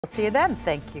See you then.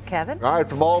 Thank you, Kevin. All right,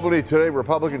 from Albany today,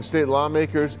 Republican state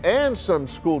lawmakers and some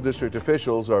school district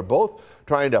officials are both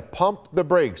trying to pump the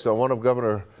brakes on one of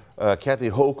Governor Kathy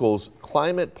Hochul's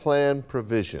climate plan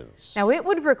provisions. Now, it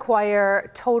would require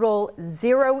total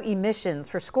zero emissions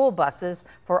for school buses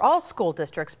for all school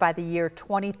districts by the year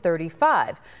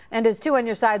 2035. And as 2 on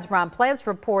Your Side's Ron Plants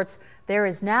reports, there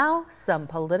is now some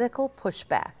political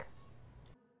pushback.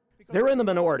 They're in the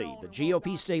minority. The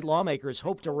GOP state lawmakers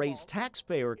hope to raise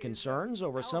taxpayer concerns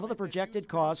over some of the projected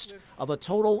cost of a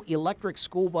total electric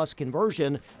school bus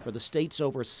conversion for the state's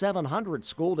over 700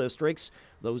 school districts.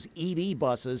 Those EV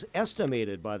buses,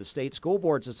 estimated by the State School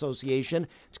Boards Association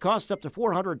to cost up to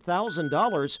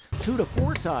 $400,000, 2 to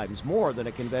 4 times more than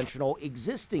a conventional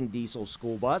existing diesel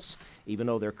school bus. Even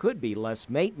though there could be less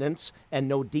maintenance and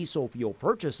no diesel fuel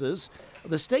purchases,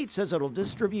 the state says it'll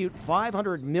distribute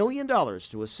 $500 million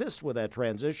to assist with that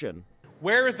transition.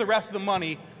 Where is the rest of the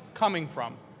money coming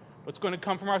from? It's going to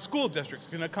come from our school districts.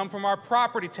 It's going to come from our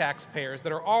property taxpayers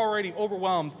that are already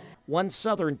overwhelmed. One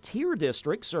southern tier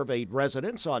district surveyed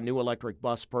residents on new electric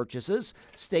bus purchases,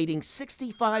 stating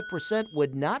 65%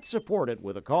 would not support it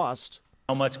with a cost.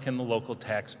 How much can the local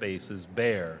tax bases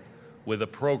bear with a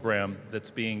program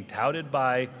that's being touted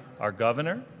by our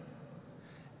governor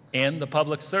and the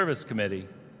Public Service Committee,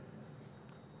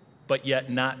 but yet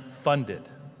not funded?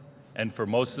 And for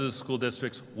most of the school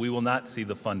districts, we will not see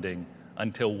the funding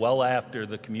until well after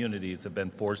the communities have been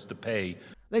forced to pay.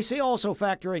 They say also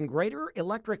factor in greater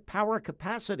electric power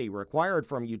capacity required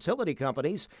from utility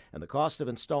companies and the cost of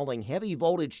installing heavy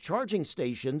voltage charging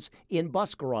stations in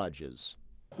bus garages.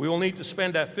 We will need to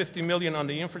spend that $50 million on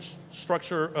the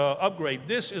infrastructure upgrade.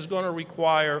 This is going to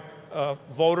require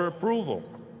voter approval.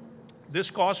 This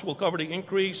cost will cover the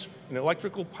increase in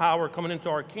electrical power coming into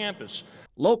our campus.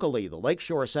 Locally, the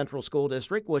Lakeshore Central School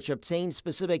District, which obtained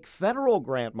specific federal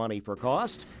grant money for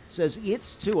cost, says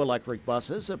its 2 electric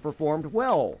buses have performed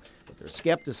well, but there's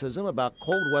skepticism about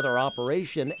cold weather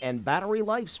operation and battery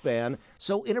lifespan.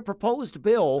 So in a proposed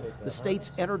bill, the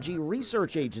state's Energy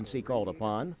Research Agency called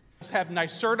upon. Let's have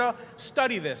NYSERDA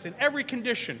study this in every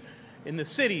condition, in the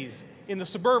cities, in the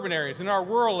suburban areas, in our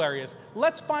rural areas.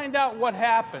 Let's find out what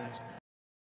happens.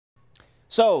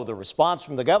 So the response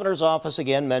from the governor's office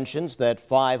again mentions that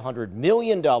 $500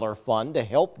 million fund to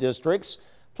help districts,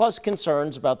 plus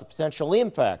concerns about the potential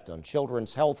impact on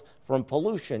children's health from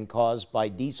pollution caused by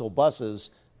diesel buses.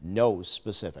 No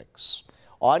specifics.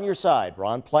 On Your Side,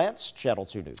 Ron Plants, Channel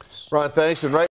 2 News. Ron, thanks. And right